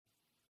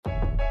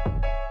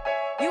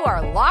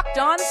are Locked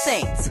On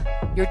Saints,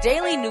 your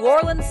daily New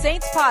Orleans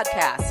Saints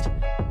podcast,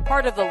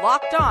 part of the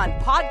Locked On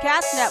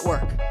Podcast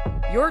Network,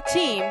 your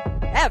team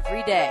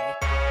every day.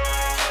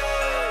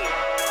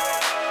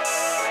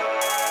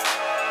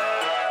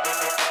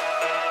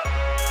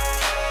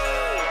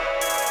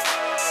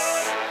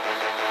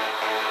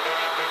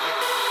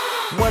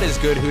 What is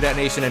good, Who Dat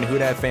Nation and Who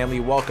Dat family?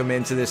 Welcome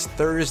into this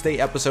Thursday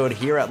episode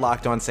here at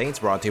Locked On Saints,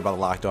 brought to you by the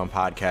Locked On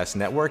Podcast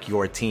Network,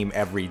 your team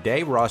every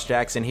day. Ross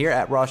Jackson here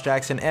at Ross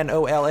Jackson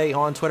NOLA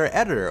on Twitter,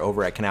 editor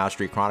over at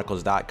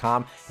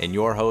CanalStreetChronicles.com, and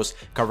your host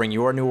covering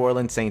your New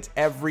Orleans Saints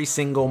every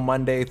single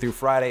Monday through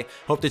Friday.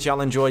 Hope that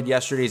y'all enjoyed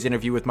yesterday's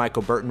interview with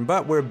Michael Burton,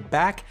 but we're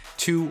back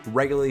to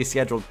regularly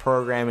scheduled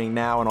programming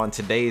now, and on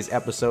today's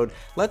episode,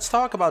 let's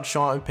talk about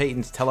Sean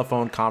Payton's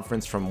telephone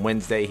conference from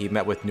Wednesday. He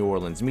met with New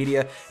Orleans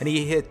media, and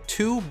he hit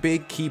two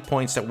big key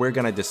points that we're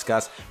going to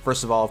discuss.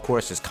 First of all, of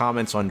course, his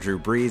comments on Drew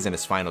Brees and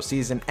his final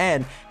season,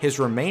 and his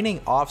remaining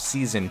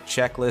offseason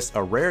checklist,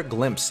 a rare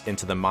glimpse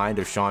into the mind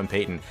of Sean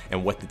Payton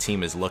and what the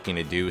team is looking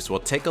to do. So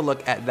we'll take a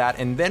look at that,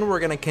 and then we're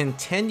going to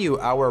continue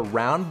our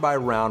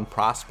round-by-round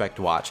prospect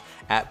watch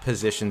at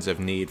positions of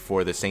need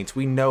for the Saints.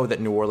 We know that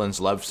New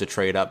Orleans loves to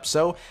trade up,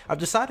 so I've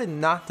decided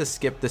not to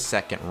skip the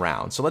second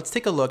round. So let's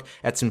take a look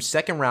at some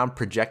second-round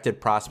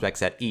projected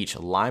prospects at each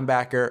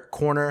linebacker,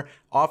 corner,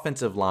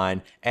 offensive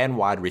line, and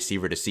wide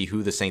receiver to see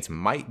who the Saints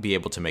might be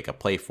able to make a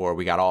play for.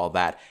 We got all of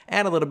that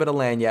and a little bit of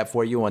lanyard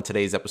for you on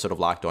today's episode of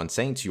Locked On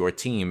Saints, your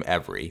team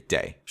every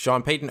day.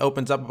 Sean Payton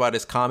opens up about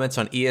his comments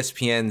on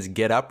ESPN's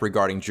Get Up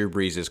regarding Drew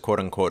Brees'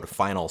 quote-unquote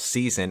final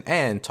season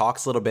and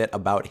talks a little bit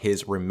about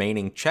his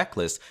remaining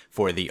checklist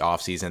for the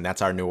offseason.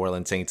 That's our New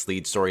Orleans Saints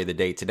lead story of the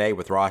day today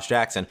with Ross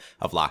Jackson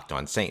of Locked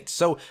On Saints.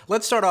 So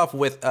let's start off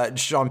with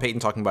Sean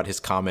Payton talking about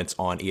his comments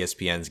on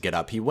ESPN's Get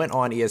Up. He went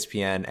on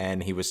ESPN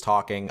and he was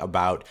talking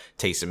about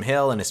Taysom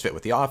Hill and his fit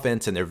with the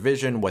offense and their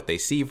vision, what they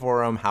see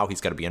for him, how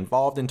he's going to be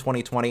involved in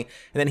 2020. And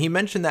then he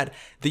mentioned that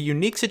the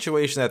unique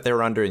situation that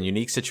they're under and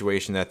unique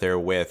situation that they're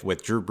with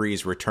Drew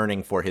Brees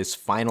returning for his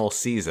final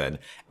season.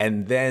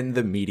 And then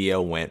the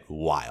media went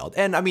wild.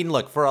 And I mean,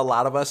 look, for a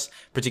lot of us,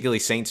 particularly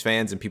Saints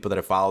fans and people that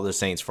have followed the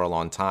Saints for a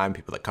long time,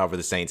 people that cover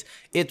the Saints,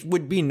 it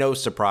would be no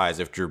surprise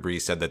if Drew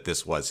Brees said that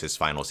this was his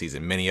final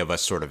season. Many of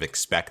us sort of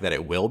expect that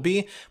it will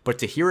be, but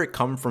to hear it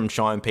come from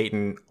Sean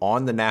Payton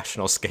on the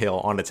national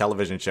scale on a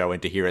television show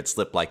and to hear it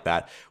slip like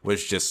that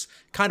was just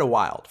kind of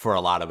wild for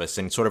a lot of us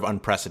and sort of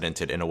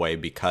unprecedented in a way,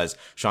 because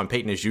Sean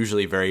Payton is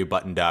usually very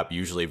buttoned up,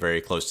 usually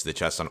very close to the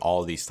chest on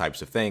all of these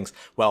types of things.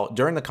 Well,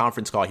 during the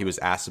conference call, he was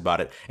asked about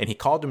it and he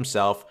called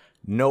himself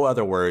no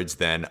other words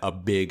than a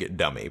big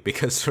dummy,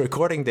 because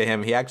according to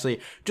him, he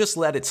actually just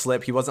let it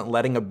slip. He wasn't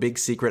letting a big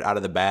secret out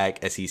of the bag,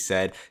 as he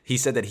said. He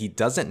said that he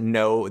doesn't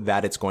know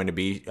that it's going to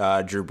be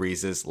Drew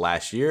Brees'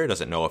 last year,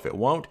 doesn't know if it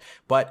won't,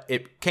 but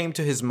it came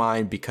to his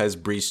mind because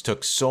Brees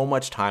took so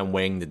much time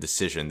weighing the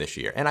decision this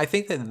year. And I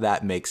think that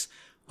that makes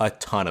a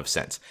ton of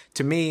sense.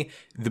 To me,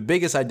 the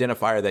biggest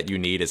identifier that you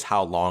need is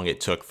how long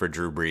it took for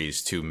Drew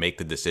Brees to make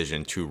the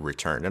decision to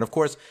return. And of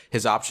course,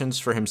 his options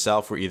for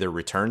himself were either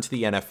return to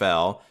the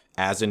NFL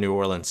as a New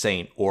Orleans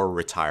Saint or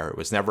retire. It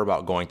was never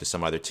about going to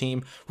some other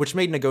team, which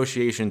made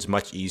negotiations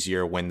much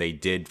easier when they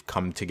did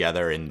come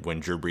together and when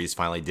Drew Brees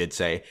finally did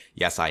say,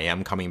 yes, I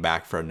am coming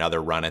back for another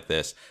run at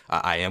this.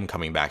 I am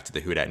coming back to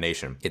the Who Dat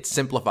Nation. It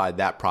simplified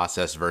that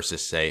process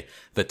versus, say,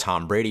 the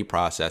Tom Brady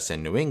process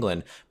in New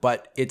England,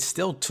 but it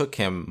still took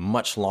him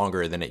much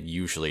longer than it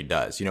usually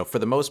does. You know, for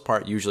the most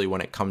part, usually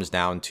when it comes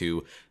down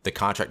to the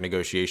contract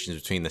negotiations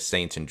between the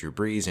Saints and Drew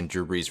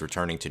Brees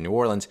returning to New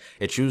Orleans,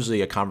 it's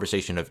usually a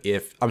conversation of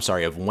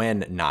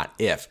when, not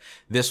if.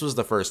 This was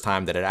the first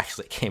time that it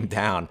actually came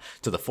down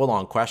to the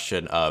full-on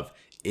question of,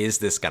 is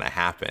this going to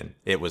happen?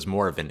 It was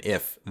more of an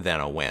if than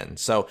a when.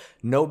 So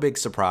no big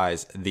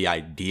surprise, the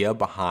idea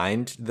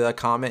behind the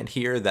comment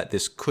here that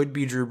this could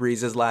be Drew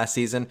Brees' last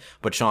season,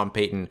 but Sean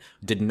Payton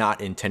did not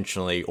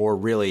intentionally, or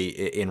really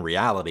in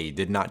reality,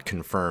 did not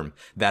confirm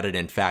that it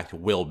in fact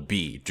will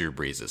be Drew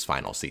Brees'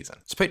 final season.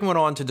 So Payton went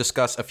on to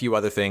discuss a few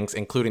other things,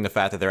 including the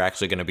fact that they're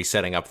actually going to be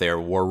setting up their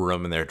war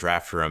room and their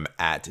draft room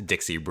at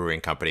Dixie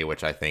Brewing Company,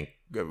 which I think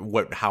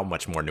how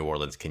much more New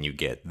Orleans can you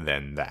get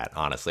than that?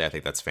 Honestly, I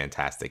think that's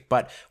fantastic.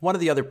 But one of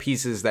the other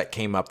pieces that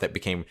came up that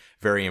became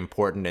very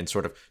important and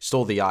sort of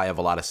stole the eye of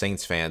a lot of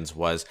Saints fans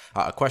was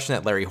a question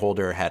that Larry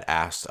Holder had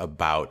asked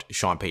about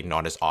Sean Payton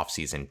on his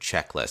offseason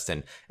checklist.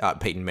 And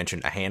Payton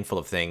mentioned a handful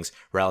of things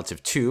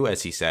relative to,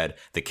 as he said,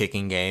 the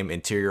kicking game,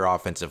 interior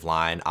offensive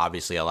line,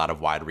 obviously a lot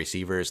of wide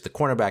receivers, the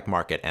cornerback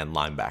market, and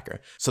linebacker.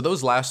 So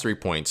those last 3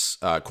 points,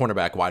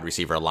 cornerback, wide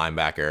receiver,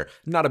 linebacker,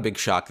 not a big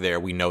shock there.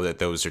 We know that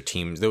those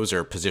are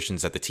are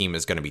positions that the team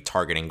is going to be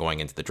targeting going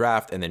into the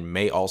draft, and then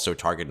may also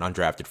target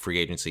undrafted free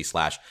agency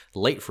 /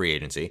 late free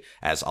agency,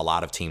 as a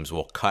lot of teams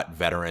will cut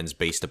veterans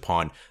based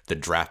upon the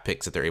draft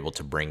picks that they're able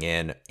to bring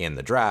in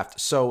the draft.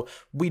 So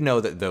we know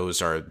that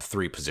those are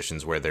 3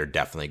 positions where they're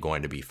definitely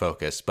going to be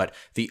focused. But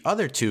the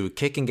other 2,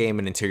 kicking game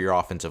and interior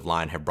offensive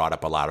line, have brought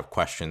up a lot of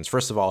questions.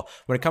 First of all,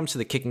 when it comes to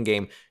the kicking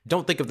game,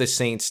 don't think of the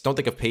Saints, don't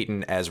think of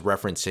Peyton as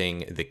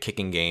referencing the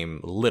kicking game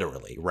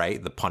literally,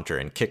 right? The punter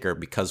and kicker,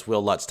 because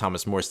Will Lutz,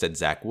 Thomas Morstead,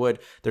 Zach Wood,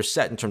 they're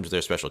set in terms of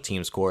their special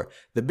teams core.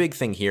 The big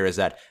thing here is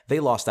that they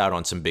lost out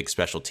on some big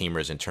special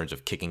teamers in terms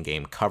of kicking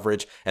game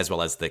coverage, as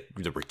well as the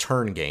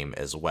return game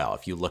as well.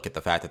 If you look at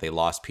the fact that they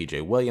lost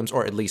PJ Williams,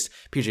 or at least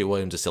PJ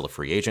Williams is still a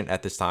free agent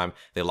at this time,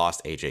 they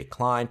lost AJ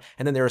Klein,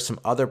 and then there are some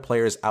other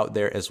players out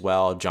there as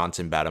well.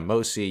 Johnson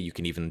Batamosi, you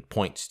can even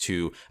point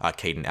to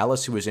Caden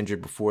Ellis, who was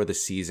injured before the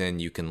season.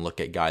 You can look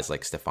at guys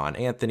like Stephon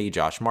Anthony,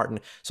 Josh Martin.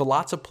 So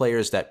lots of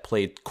players that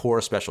played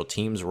core special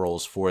teams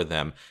roles for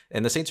them.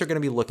 And the Saints are going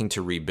to be looking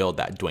to rebuild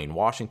that. Dwayne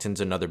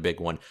Washington's another big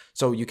one.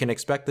 So you can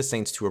expect the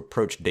Saints to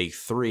approach day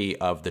 3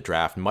 of the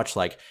draft, much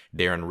like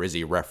Darren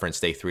Rizzi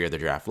referenced day 3 of the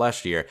draft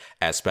last year,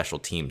 as special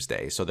teams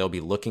day. So they'll be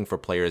looking for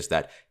players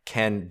that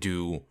can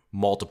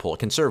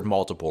serve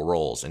multiple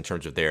roles in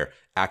terms of their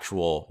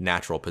actual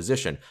natural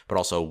position, but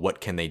also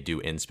what can they do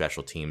in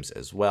special teams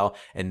as well.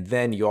 And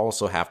then you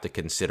also have to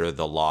consider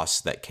the loss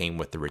that came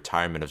with the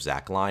retirement of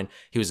Zach Line.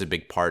 He was a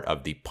big part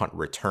of the punt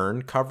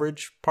return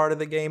coverage part of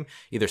the game,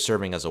 either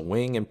serving as a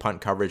wing in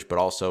punt coverage, but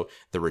also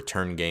the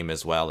return game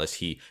as well, as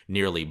he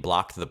nearly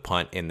blocked the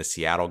punt in the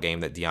Seattle game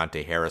that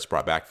Deontay Harris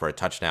brought back for a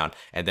touchdown,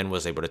 and then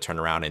was able to turn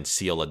around and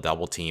seal a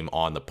double team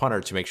on the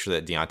punter to make sure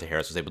that Deontay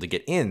Harris was able to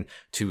get in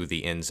to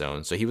the end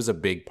zone. So he was a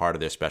big part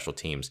of their special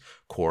teams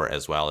core,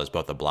 as well as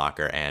both a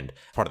blocker and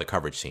part of the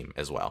coverage team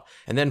as well.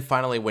 And then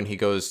finally, when he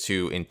goes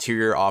to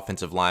interior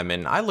offensive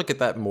lineman, I look at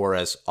that more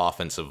as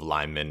offensive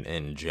lineman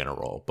in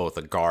general, both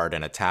a guard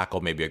and a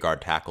tackle, maybe a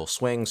guard tackle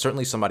swing,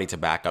 certainly somebody to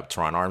back up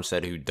Teron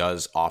Armstead, who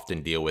does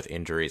often deal with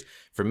injuries.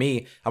 For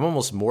me, I'm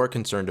almost more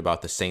concerned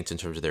about the Saints in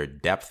terms of their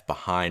depth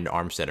behind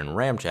Armstead and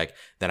Ramczyk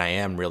than I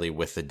am really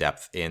with the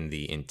depth in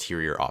the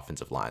interior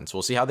offensive line. So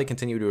we'll see how they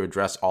continue to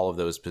address all of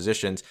those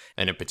positions,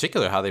 and in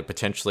particular, how they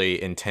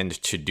potentially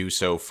intend to do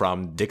so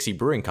from Dixie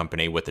Brewing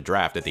Company with the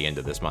draft at the end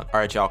of this month. All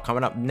right, y'all,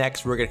 coming up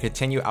next, we're going to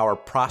continue our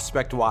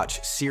Prospect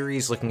Watch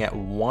series, looking at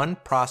 1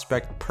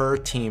 prospect per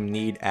team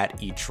need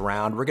at each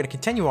round. We're going to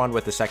continue on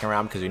with the second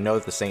round because we know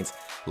that the Saints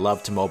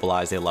love to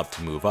mobilize, they love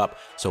to move up.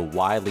 So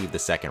why leave the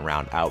second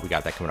round out? We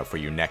got that coming up for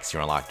you next here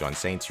on Locked On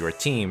Saints, your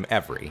team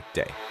every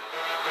day.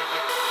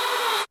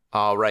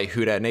 All right,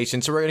 Who Dat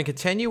Nation. So we're going to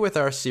continue with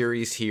our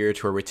series here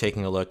to where we're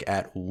taking a look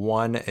at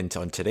one,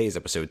 until today's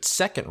episode,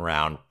 second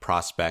round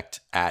prospect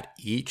at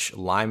each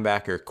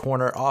linebacker,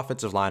 corner,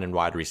 offensive line, and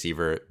wide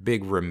receiver,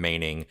 big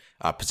remaining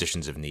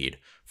positions of need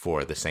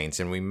for the Saints.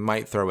 And we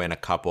might throw in a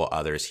couple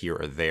others here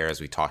or there.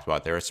 As we talked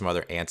about, there are some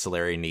other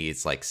ancillary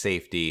needs like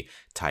safety,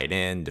 tight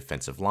end,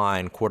 defensive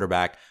line,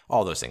 quarterback,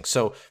 all those things.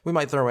 So we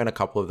might throw in a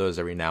couple of those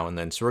every now and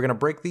then. So we're going to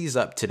break these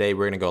up today.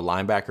 We're going to go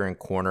linebacker and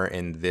corner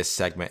in this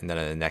segment. And then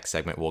in the next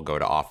segment, we'll go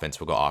to offense.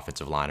 We'll go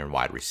offensive line and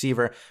wide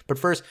receiver. But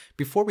first,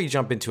 before we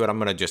jump into it, I'm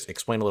going to just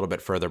explain a little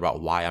bit further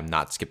about why I'm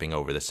not skipping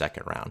over the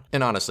second round.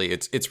 And honestly,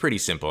 it's pretty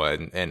simple.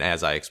 And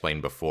as I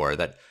explained before,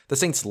 that the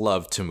Saints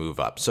love to move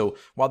up. So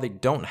while they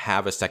don't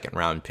have a second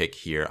round pick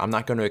here, I'm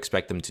not going to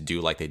expect them to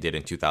do like they did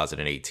in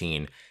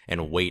 2018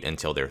 and wait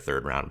until their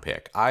third round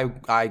pick.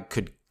 I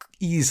could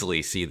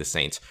easily see the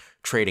Saints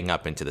trading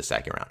up into the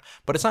second round.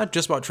 But it's not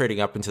just about trading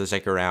up into the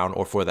second round,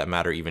 or for that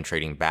matter, even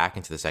trading back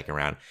into the second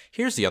round.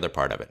 Here's the other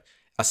part of it.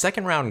 A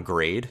second round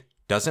grade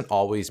doesn't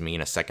always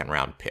mean a second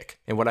round pick.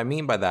 And what I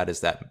mean by that is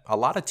that a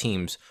lot of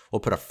teams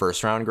will put a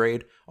first round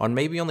grade on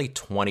maybe only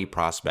 20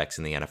 prospects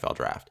in the NFL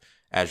draft.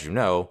 As you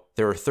know,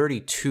 there are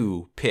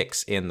 32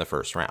 picks in the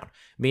first round,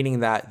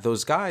 meaning that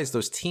those guys,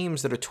 those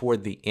teams that are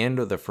toward the end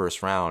of the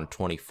first round,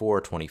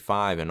 24,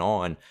 25 and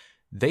on,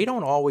 they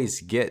don't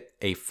always get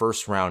a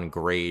first round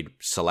grade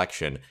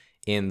selection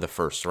in the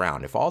first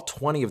round. If all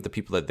 20 of the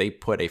people that they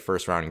put a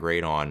first round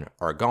grade on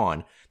are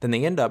gone, then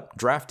they end up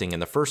drafting in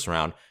the first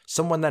round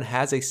someone that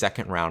has a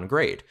second round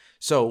grade.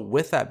 So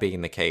with that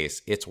being the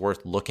case, it's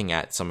worth looking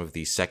at some of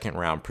these second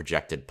round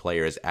projected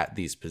players at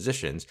these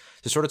positions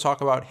to sort of talk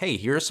about, hey,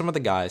 here are some of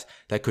the guys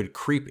that could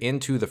creep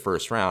into the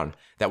first round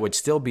that would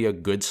still be a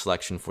good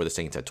selection for the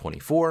Saints at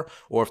 24,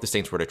 or if the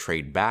Saints were to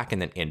trade back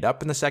and then end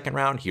up in the second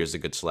round, here's a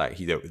good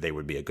they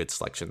would be a good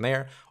selection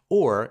there.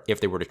 Or if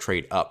they were to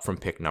trade up from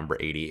pick number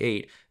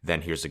 88,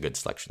 then here's a good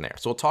selection there.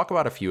 So we'll talk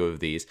about a few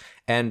of these.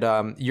 And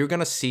you're going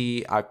to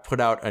see I put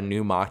out a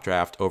new mock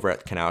draft over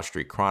at Canal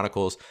Street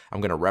Chronicles. I'm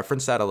going to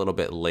reference that a little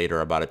bit later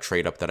about a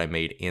trade up that I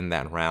made in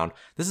that round.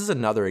 This is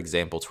another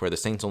example to where the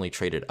Saints only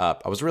traded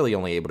up. I was really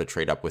only able to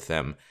trade up with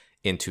them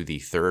into the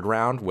third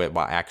round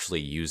while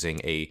actually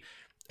using a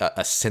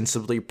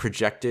sensibly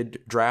projected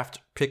draft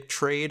pick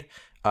trade.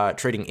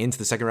 Trading into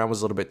the second round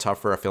was a little bit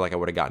tougher. I feel like I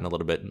would have gotten a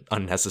little bit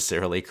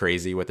unnecessarily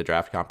crazy with the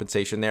draft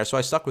compensation there. So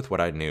I stuck with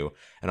what I knew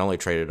and only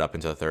traded up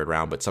into the third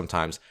round. But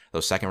sometimes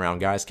those second round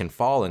guys can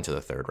fall into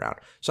the third round.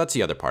 So that's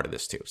the other part of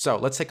this too. So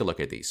let's take a look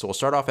at these. So we'll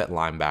start off at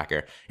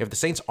linebacker. If the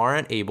Saints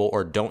aren't able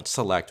or don't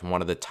select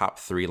one of the top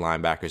 3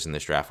 linebackers in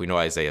this draft, we know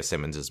Isaiah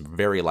Simmons is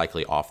very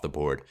likely off the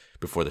board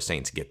before the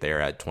Saints get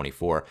there at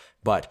 24.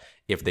 But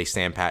if they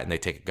stand pat and they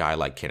take a guy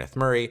like Kenneth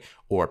Murray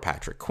or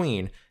Patrick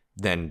Queen,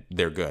 then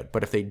they're good.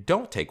 But if they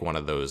don't take one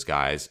of those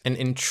guys, an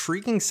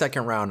intriguing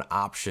second round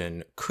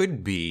option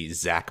could be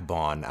Zach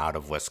Bond out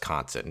of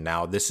Wisconsin.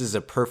 Now, this is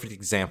a perfect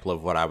example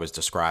of what I was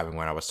describing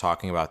when I was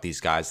talking about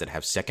these guys that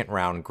have second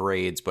round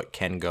grades but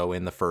can go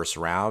in the first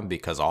round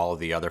because all of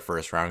the other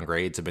first round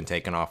grades have been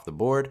taken off the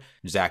board.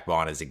 Zach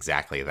Bond is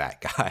exactly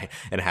that guy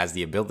and has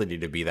the ability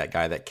to be that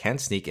guy that can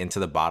sneak into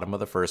the bottom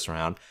of the first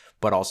round,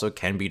 but also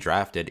can be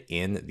drafted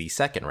in the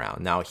second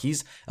round. Now,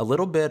 he's a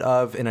little bit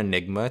of an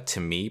enigma to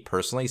me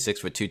personally,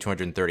 6'2",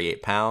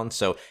 238 pounds.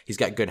 So he's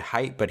got good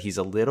height, but he's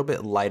a little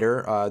bit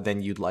lighter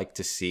than you'd like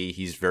to see.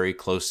 He's very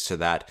close to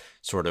that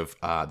sort of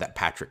that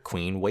Patrick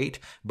Queen weight.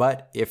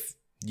 But if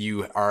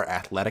you are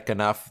athletic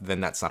enough,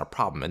 then that's not a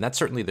problem. And that's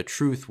certainly the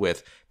truth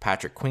with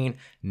Patrick Queen.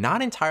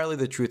 Not entirely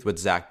the truth with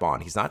Zach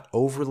Bond. He's not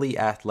overly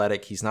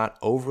athletic. He's not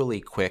overly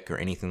quick or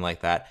anything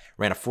like that.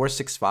 Ran a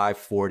 4.65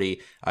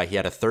 40. He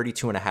had a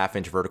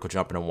 32.5-inch vertical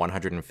jump and a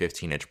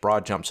 115-inch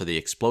broad jump. So the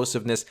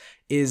explosiveness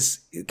is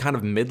kind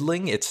of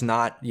middling. It's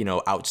not,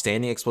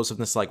 outstanding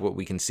explosiveness like what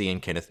we can see in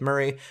Kenneth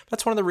Murray.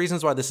 That's one of the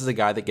reasons why this is a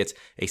guy that gets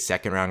a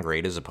second round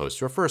grade as opposed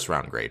to a first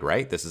round grade,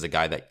 right? This is a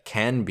guy that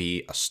can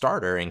be a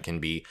starter and can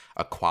be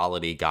a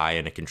quality guy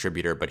and a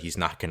contributor, but he's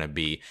not going to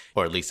be,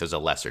 or at least there's a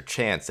lesser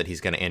chance that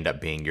he's going to end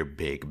up being your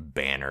big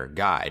banner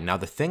guy. Now,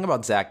 the thing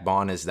about Zach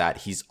Bond is that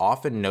he's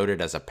often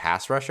noted as a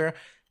pass rusher,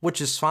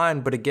 which is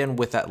fine. But again,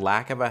 with that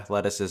lack of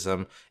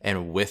athleticism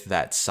and with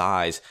that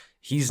size,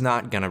 he's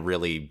not going to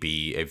really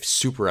be a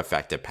super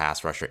effective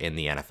pass rusher in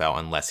the NFL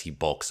unless he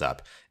bulks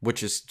up,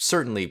 which is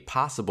certainly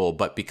possible.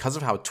 But because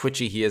of how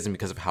twitchy he is and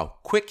because of how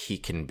quick he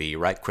can be,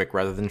 right? Quick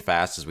rather than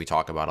fast, as we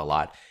talk about a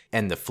lot,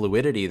 and the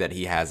fluidity that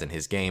he has in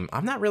his game,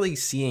 I'm not really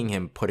seeing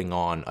him putting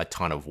on a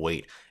ton of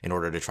weight in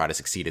order to try to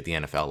succeed at the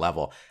NFL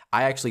level.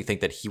 I actually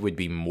think that he would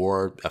be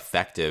more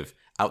effective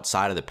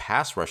outside of the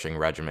pass rushing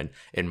regimen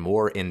and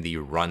more in the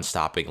run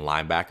stopping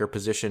linebacker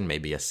position,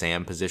 maybe a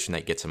Sam position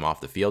that gets him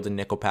off the field in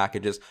nickel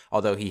packages.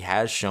 Although he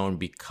has shown,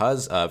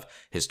 because of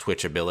his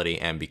twitch ability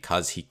and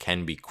because he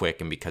can be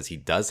quick and because he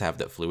does have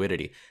that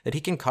fluidity, that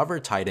he can cover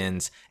tight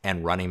ends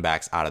and running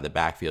backs out of the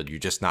backfield. You're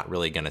just not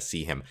really going to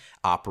see him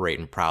operate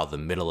and prowl the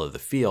middle of the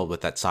field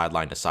with that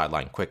sideline to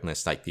sideline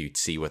quickness like you'd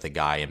see with a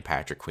guy in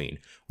Patrick Queen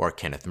or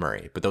Kenneth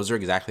Murray. But those are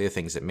exactly the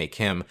things that make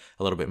him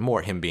a little bit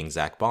more, him being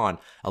Zach Bond,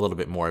 a little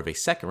bit more of a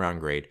second round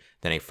grade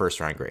than a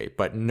first round grade.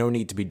 But no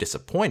need to be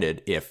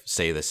disappointed if,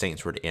 say, the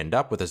Saints were to end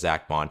up with a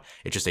Zach Bond.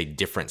 It's just a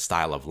different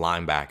style of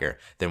linebacker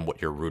than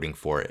what you're rooting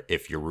for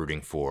if you're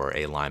rooting for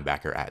a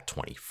linebacker at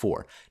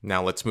 24.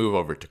 Now let's move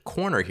over to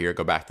corner here,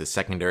 go back to the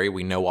secondary.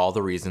 We know all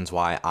the reasons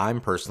why I'm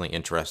personally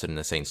interested in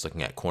the Saints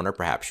looking at corner.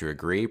 Perhaps you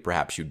agree,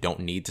 perhaps you don't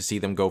need to see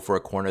them go for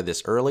a corner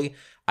this early.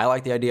 I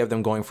like the idea of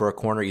them going for a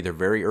corner either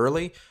very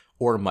early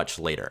or much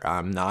later.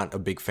 I'm not a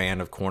big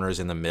fan of corners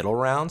in the middle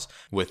rounds,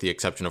 with the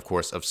exception, of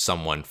course, of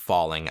someone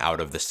falling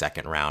out of the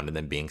second round and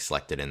then being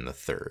selected in the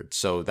third.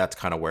 So that's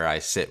kind of where I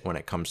sit when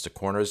it comes to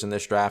corners in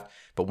this draft.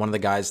 But one of the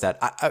guys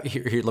that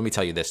here, let me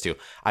tell you this too.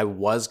 I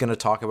was going to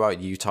talk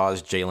about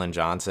Utah's Jalen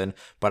Johnson,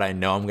 but I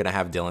know I'm going to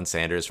have Dylan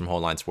Sanders from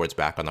Whole Line Sports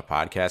back on the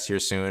podcast here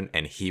soon,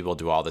 and he will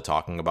do all the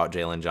talking about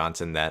Jalen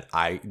Johnson that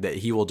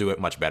he will do it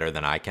much better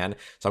than I can.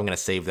 So I'm going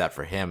to save that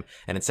for him.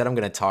 And instead, I'm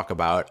going to talk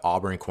about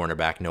Auburn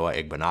cornerback Noah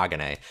Igbinoghene.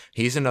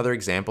 He's another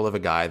example of a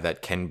guy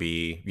that can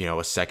be,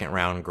 a second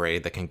round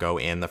grade that can go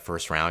in the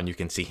first round. You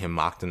can see him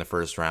mocked in the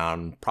first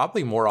round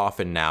probably more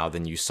often now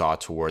than you saw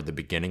toward the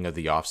beginning of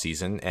the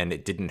offseason, and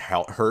it didn't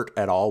hurt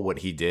at all what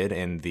he did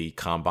in the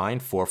combine.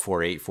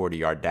 4.48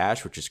 40-yard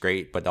dash, which is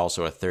great, but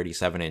also a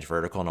 37-inch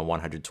vertical and a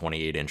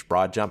 128-inch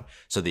broad jump.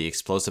 So the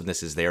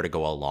explosiveness is there to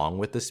go along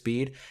with the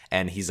speed,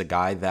 and he's a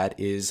guy that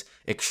is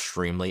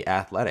extremely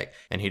athletic.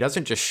 And he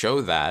doesn't just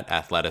show that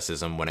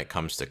athleticism when it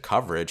comes to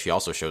coverage, he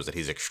also shows that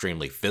he's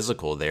extremely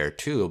physical there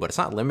too, but it's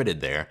not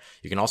limited there.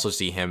 You can also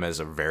see him as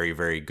a very,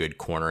 very good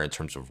corner in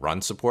terms of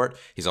run support.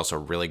 He's also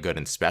really good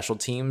in special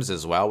teams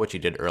as well, which he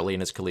did early in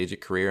his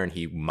collegiate career, and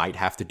he might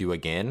have to do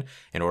again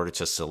in order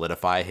to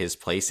solidify his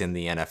place in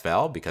the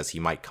NFL, because he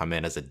might come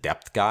in as a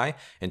depth guy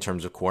in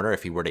terms of corner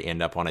if he were to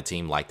end up on a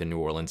team like the New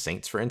Orleans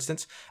Saints, for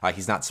instance.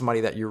 He's not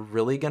somebody that you're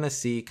really going to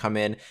see come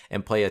in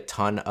and play a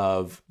ton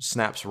of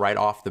snaps right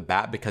off the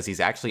bat, because he's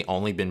actually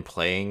only been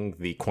playing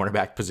the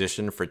cornerback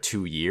position for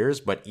 2 years.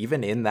 But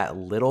even in that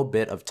little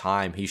bit of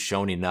time, he's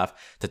shown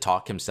enough to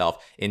talk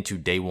himself into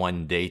day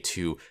 1, day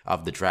 2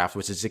 of the draft,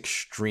 which is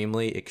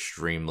extremely,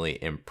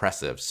 extremely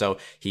impressive. So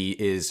he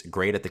is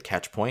great at the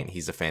catch point.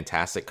 He's a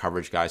fantastic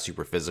coverage guy,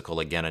 super physical.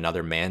 Again,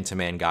 another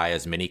man-to-man guy,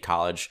 as many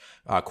college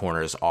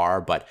corners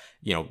are, but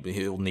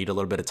he'll need a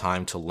little bit of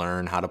time to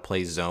learn how to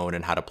play zone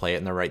and how to play it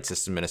in the right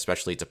system, and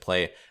especially to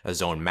play a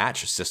zone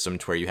match system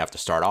to where you have to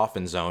start off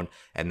in zone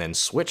and then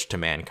switch to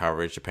man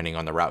coverage depending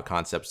on the route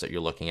concepts that you're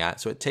looking at.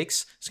 So it's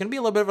going to be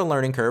a little bit of a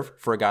learning curve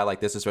for a guy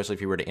like this, especially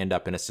if you were to end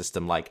up in a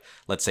system like,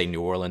 let's say,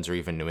 New Orleans or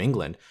even New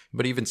England.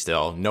 But even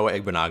still, Noah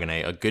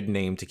Igbinoghene, a good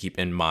name to keep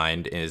in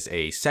mind, is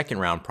a second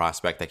round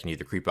prospect that can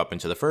either creep up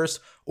into the first,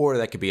 or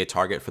that could be a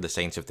target for the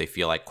Saints if they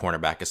feel like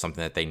cornerback is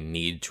something that they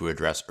need to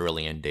address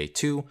early in day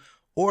 2,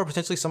 or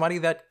potentially somebody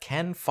that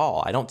can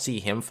fall. I don't see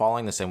him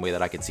falling the same way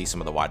that I could see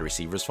some of the wide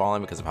receivers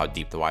falling because of how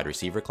deep the wide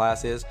receiver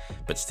class is,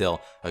 but still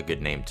a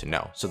good name to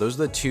know. So those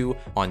are the two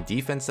on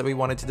defense that we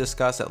wanted to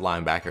discuss at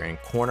linebacker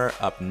and corner.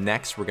 Up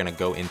next, we're going to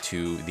go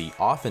into the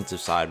offensive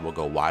side. We'll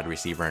go wide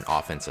receiver and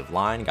offensive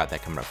line. Got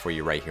that coming up for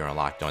you right here on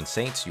Locked On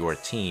Saints, your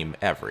team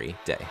every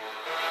day.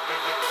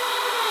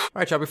 All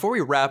right, y'all, before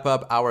we wrap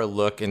up our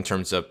look in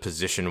terms of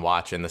position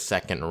watch in the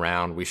second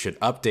round, we should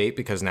update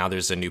because now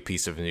there's a new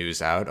piece of news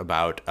out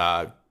about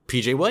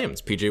PJ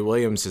Williams. PJ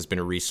Williams has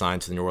been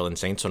re-signed to the New Orleans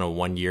Saints on a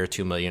 1-year,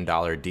 $2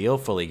 million deal,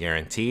 fully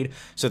guaranteed.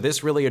 So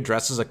this really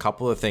addresses a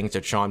couple of things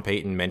that Sean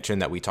Payton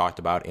mentioned that we talked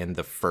about in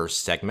the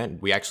first segment.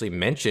 We actually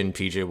mentioned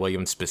PJ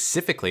Williams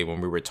specifically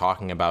when we were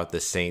talking about the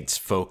Saints'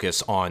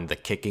 focus on the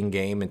kicking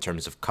game in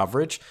terms of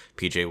coverage.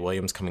 PJ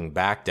Williams coming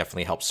back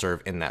definitely helps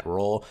serve in that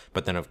role.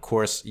 But then, of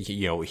course,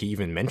 he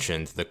even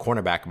mentioned the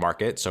cornerback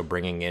market. So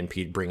bringing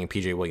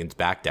PJ Williams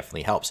back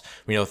definitely helps.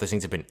 We know if the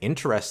Saints have been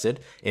interested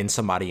in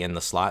somebody in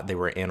the slot, they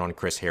were in on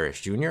Chris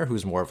Harris Jr.,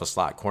 who's more of a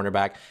slot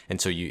cornerback, and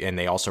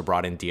they also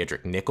brought in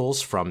Deidrick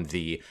Nichols from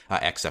the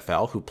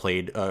XFL, who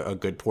played a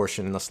good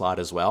portion in the slot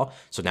as well.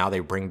 So now they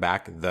bring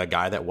back the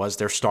guy that was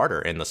their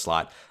starter in the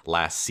slot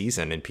last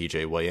season in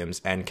PJ Williams,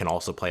 and can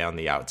also play on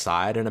the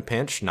outside in a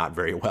pinch, not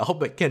very well,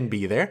 but can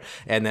be there,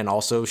 and then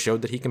also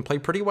showed that he can play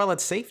pretty well at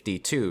safety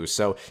too.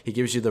 So he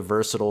gives you the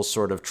versatile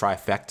sort of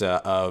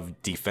trifecta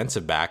of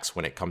defensive backs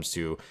when it comes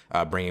to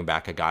bringing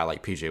back a guy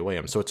like PJ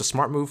Williams. So it's a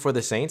smart move for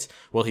the Saints.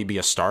 Will he be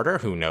a starter?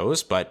 Who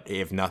knows? But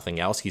if nothing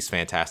else, he's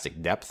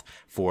fantastic depth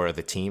for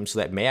the team. So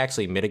that may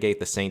actually mitigate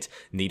the Saints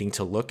needing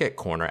to look at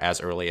corner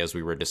as early as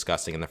we were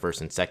discussing in the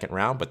first and second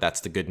round. But that's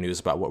the good news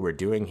about what we're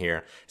doing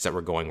here, is that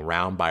we're going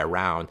round by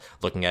round,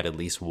 looking at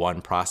least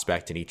one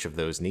prospect in each of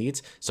those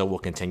needs. So we'll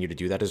continue to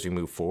do that as we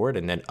move forward,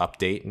 and then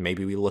update. And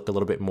maybe we look a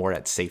little bit more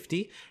at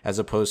safety as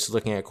opposed to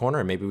looking at corner.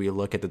 And maybe we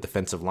look at the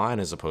defensive line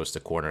as opposed to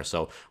corner.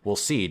 So we'll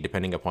see,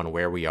 depending upon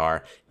where we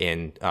are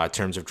in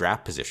terms of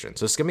draft position.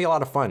 So it's going to be a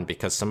lot of fun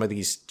because some of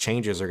these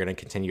changes are going to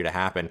continue to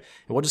happen,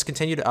 and we'll just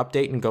continue to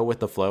update and go with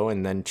the flow,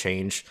 and then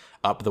change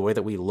up the way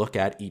that we look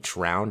at each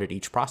round at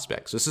each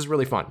prospect. So this is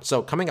really fun.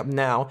 So coming up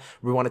now,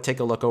 we want to take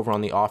a look over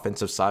on the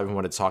offensive side. We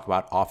want to talk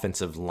about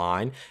offensive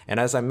line. And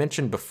as I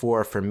mentioned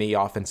before, for me,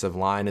 offensive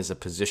line is a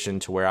position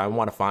to where I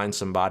want to find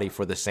somebody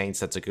for the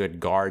Saints that's a good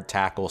guard,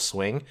 tackle,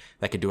 swing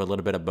that could do a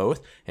little bit of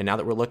both. And now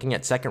that we're looking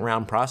at second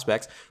round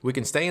prospects, we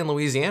can stay in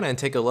Louisiana and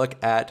take a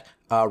look at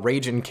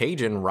Ragin'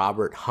 Cajun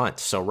Robert Hunt.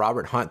 So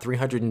Robert Hunt,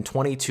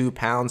 322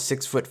 pounds,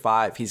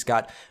 6'5". He's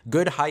got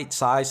good height,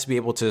 size to be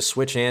able to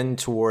switch in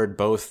toward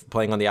both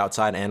playing on the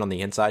outside and on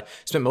the inside.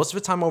 Spent most of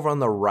his time over on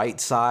the right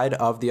side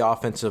of the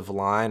offensive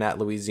line at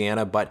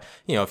Louisiana, but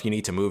if you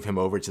need to move him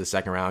over to the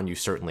second round, you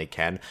certainly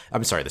can.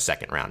 I'm sorry, the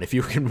second round. If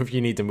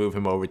you need to move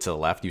him over to the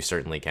left, you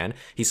certainly can.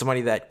 He's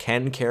somebody that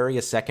can carry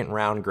a second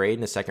round grade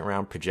and a second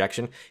round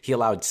projection. He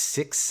allowed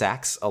 6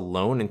 sacks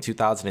alone in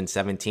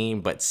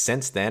 2017, but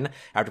since then,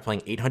 after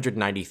playing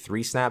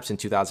 893 snaps in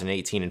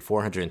 2018 and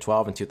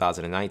 412 in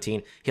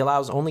 2019, he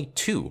allows only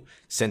 2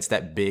 since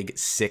that big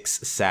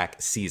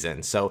 6-sack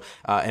season. So,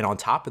 and on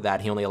top of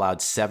that, he only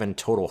allowed 7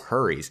 total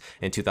hurries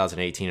in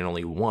 2018 and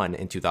only 1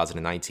 in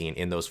 2019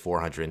 in those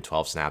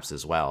 412 snaps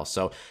as well.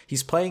 So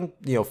he's playing,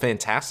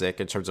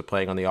 fantastic in terms of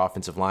playing on the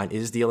offensive line,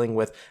 is dealing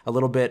with a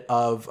little bit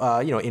of,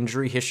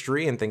 injury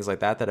history and things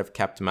like that have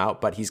kept him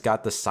out, but he's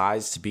got the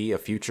size to be a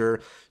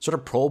future sort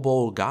of Pro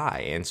Bowl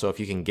guy. And so if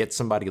you can get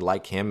somebody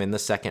like him in the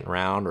second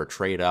round or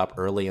trade up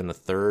early in the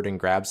third and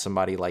grab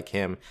somebody like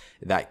him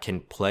that can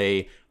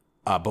play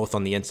both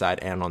on the inside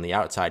and on the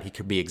outside, he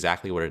could be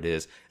exactly what it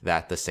is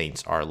that the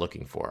Saints are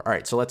looking for. All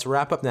right, so let's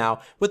wrap up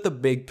now with the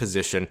big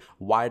position,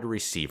 wide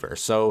receiver.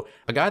 So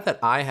a guy that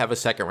I have a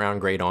second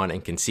round grade on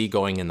and can see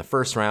going in the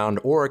first round,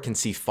 or can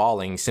see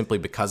falling simply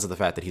because of the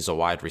fact that he's a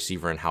wide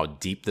receiver and how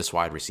deep this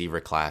wide receiver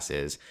class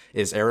is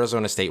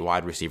Arizona State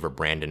wide receiver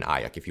Brandon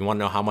Aiyuk. If you want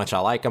to know how much I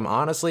like him,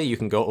 honestly, you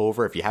can go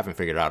over, if you haven't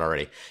figured it out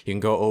already, you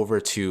can go over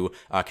to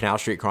Canal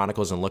Street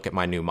Chronicles and look at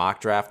my new mock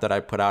draft that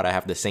I put out. I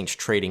have the Saints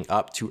trading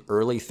up to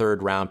early third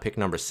round, pick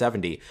number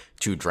 70,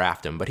 to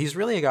draft him, but he's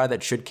really a guy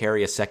that should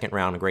carry a second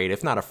round grade,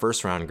 if not a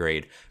first round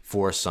grade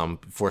for some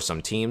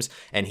teams.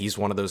 And he's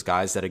one of those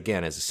guys that,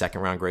 again, is a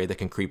second round grade that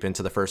can creep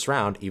into the first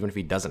round, even if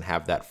he doesn't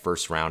have that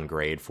first round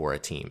grade for a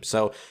team.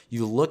 So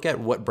you look at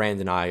what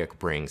Brandon Aiyuk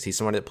brings. He's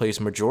someone that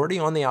plays majority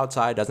on the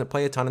outside, doesn't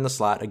play a ton in the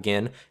slot.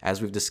 Again,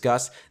 as we've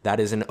discussed, that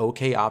is an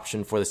okay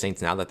option for the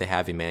Saints now that they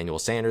have Emmanuel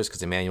Sanders,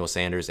 because Emmanuel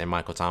Sanders and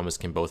Michael Thomas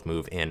can both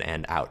move in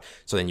and out.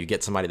 So then you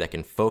get somebody that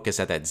can focus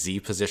at that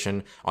Z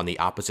position on the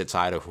opposite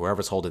side of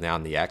whoever's holding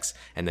down the X,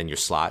 and then your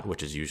slot,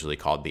 which is usually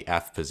called the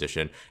F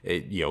position,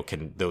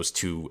 those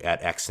two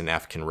at X and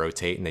F can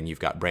rotate, and then you've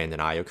got Brandon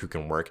Aiyuk who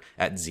can work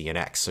at Z and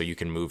X, so you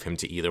can move him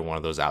to either one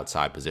of those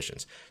outside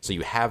positions. So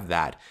you have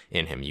that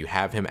in him. You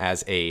have him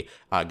as a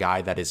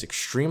guy that is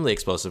extremely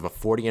explosive, a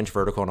 40-inch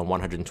vertical and a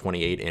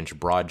 128-inch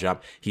broad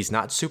jump. He's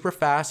not super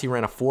fast. He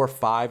ran a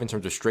 4.5 in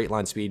terms of straight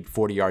line speed,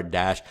 40-yard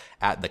dash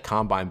at the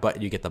combine,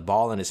 but you get the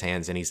ball in his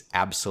hands and he's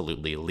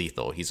absolutely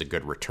lethal. He's a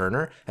good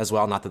returner as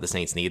well. Not that the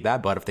Saints need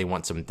that, but if they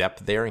want some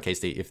depth there in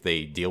case if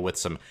they deal with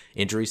some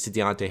injuries to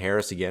Deontay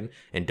Harris again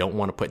and don't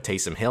want to put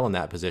Taysom Hill in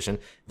that position,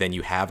 then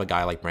you have a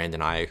guy like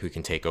Brandon Aiyuk who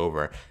can take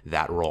over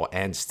that role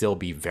and still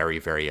be very,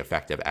 very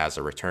effective as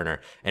a returner.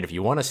 And if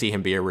you want to see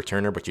him be a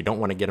returner, but you don't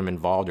want to get him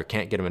involved or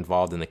can't get him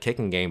involved in the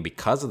kicking game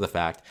because of the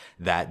fact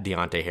that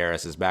Deontay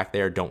Harris is back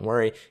there, don't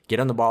worry. Get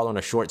him the ball on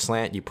a short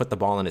slant. You put the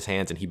ball in his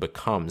hands and he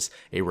becomes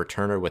a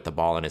returner with the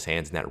ball in his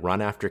hands. And that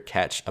run after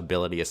catch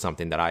ability is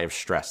something that I have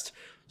stressed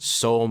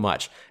so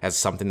much as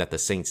something that the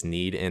Saints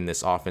need in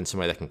this offense,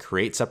 somebody that can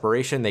create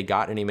separation. They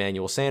got an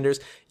Emmanuel Sanders.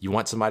 You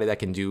want somebody that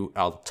can do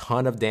a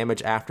ton of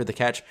damage after the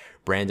catch.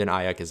 Brandon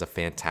Aiyuk is a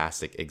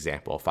fantastic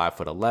example.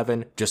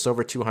 5'11", just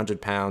over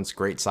 200 pounds,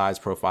 great size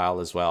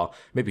profile as well.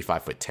 Maybe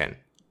 5'10",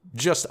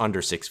 just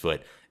under 6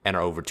 foot and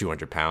are over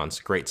 200 pounds.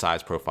 Great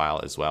size profile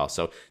as well.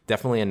 So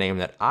definitely a name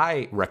that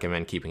I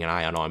recommend keeping an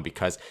eye out on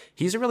because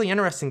he's a really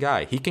interesting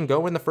guy. He can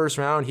go in the first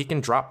round. He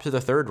can drop to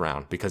the third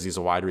round because he's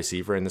a wide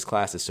receiver and this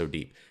class is so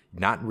deep.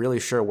 Not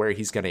really sure where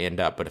he's going to end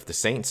up, but if the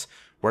Saints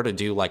were to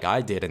do like I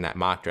did in that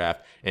mock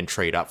draft and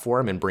trade up for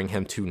him and bring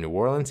him to New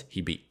Orleans,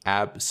 he'd be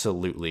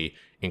absolutely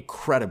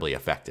incredibly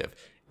effective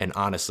and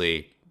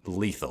honestly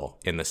lethal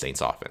in the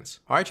Saints offense.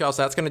 All right, y'all,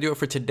 so that's going to do it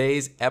for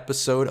today's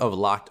episode of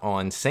Locked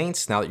On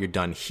Saints. Now that you're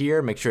done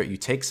here, make sure you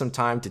take some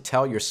time to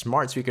tell your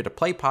smart speaker to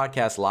play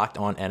podcast Locked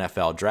On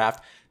NFL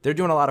Draft. They're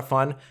doing a lot of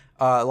fun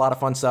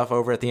stuff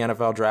over at the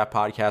NFL Draft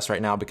podcast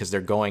right now because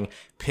they're going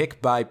pick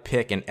by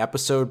pick, an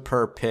episode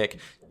per pick,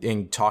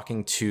 in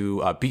talking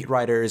to beat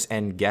writers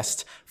and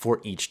guests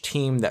for each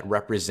team that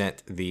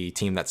represent the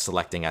team that's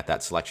selecting at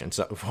that selection.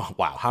 So,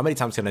 wow, how many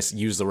times can I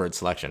use the word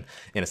selection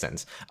in a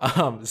sentence?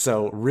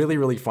 So really,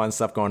 really fun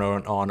stuff going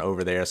on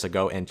over there. So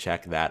go and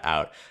check that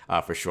out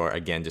for sure.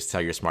 Again, just tell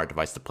your smart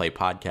device to play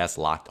podcast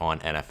Locked On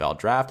NFL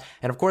Draft.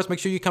 And of course, make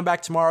sure you come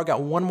back tomorrow.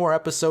 Got one more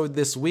episode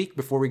this week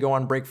before we go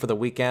on break for the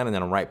weekend. And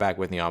then I'm right back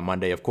with you on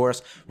Monday. Of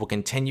course, we'll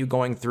continue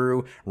going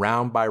through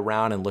round by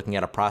round and looking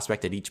at a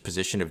prospect at each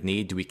position of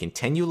need. Do we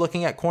continue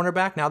looking at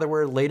cornerback now that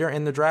we're later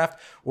in the draft,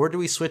 or do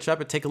we switch up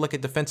and take a look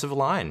at defensive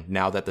line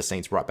now that the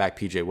Saints brought back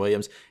PJ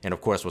Williams? And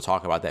of course, we'll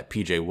talk about that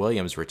PJ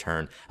Williams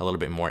return a little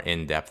bit more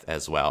in depth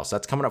as well. So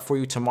that's coming up for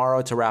you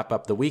tomorrow to wrap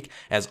up the week.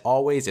 As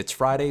always, it's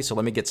Friday, so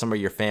let me get some of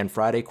your Fan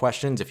Friday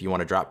questions. If you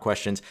want to drop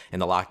questions in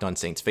the Locked On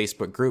Saints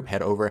Facebook group,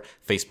 head over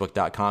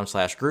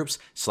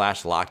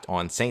facebook.com/groups/Locked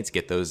On Saints.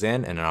 Get those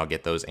in, and then I'll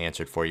get those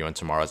answered for you in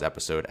tomorrow's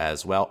episode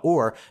as well.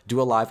 Or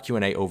do a live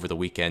Q&A over the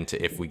weekend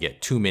if we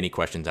get too many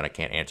questions and I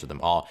can't answer them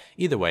all.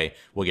 Either way,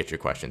 we'll get your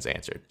questions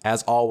answered.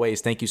 As always,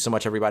 thank you so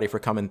much, everybody, for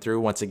coming through.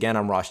 Once again,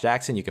 I'm Ross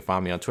Jackson. You can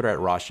find me on Twitter at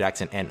Ross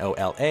Jackson,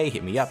 NOLA.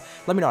 Hit me up.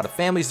 Let me know how the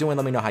family's doing.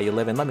 Let me know how you're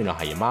living. Let me know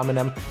how you're momming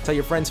them. Tell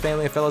your friends,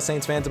 family, and fellow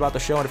Saints fans about the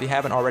show. And if you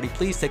haven't already,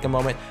 please take a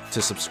moment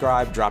to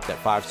subscribe, drop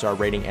that 5-star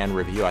rating and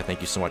review. I thank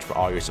you so much for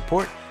all your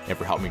support and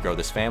for helping me grow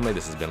this family.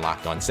 This has been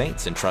Locked On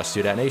Saints, and trust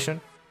to that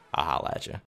nation. I'll holla at you.